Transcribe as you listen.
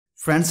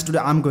Friends, today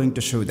I'm going to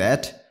show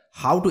that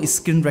how to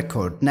screen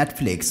record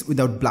Netflix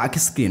without black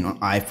screen on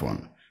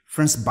iPhone.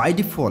 Friends, by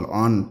default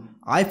on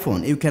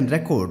iPhone you can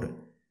record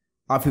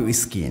of your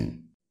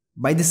screen.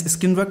 By this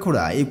screen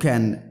recorder you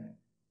can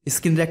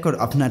screen record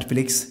of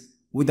Netflix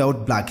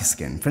without black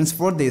screen. Friends,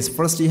 for this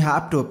first you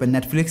have to open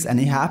Netflix and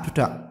you have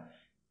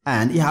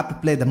to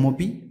play the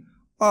movie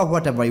or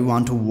whatever you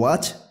want to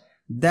watch.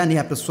 Then you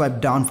have to swipe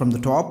down from the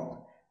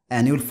top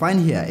and you will find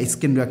here a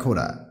screen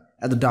recorder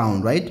at the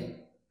down, right?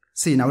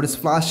 See, now it is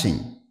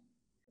flashing.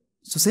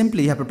 So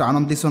simply you have to turn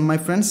on this one, my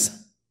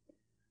friends.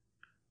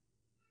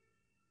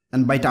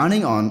 And by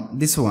turning on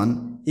this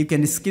one, you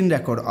can screen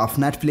record of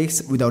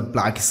Netflix without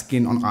black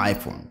screen on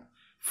iPhone.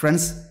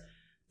 Friends,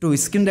 to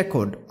screen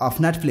record of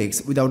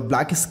Netflix without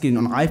black screen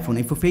on iPhone,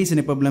 if you face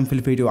any problem,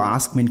 feel free to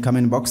ask me in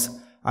comment box.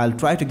 I'll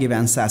try to give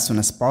answer as soon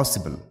as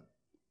possible.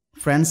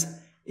 Friends,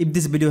 if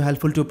this video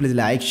helpful to you, please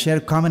like, share,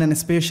 comment and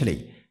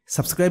especially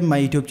subscribe my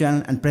YouTube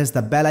channel and press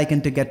the bell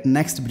icon to get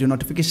next video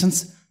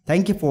notifications.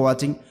 Thank you for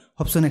watching.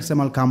 Hope so next time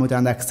I'll come with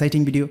another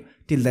exciting video.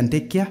 Till then,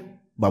 take care.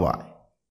 Bye bye.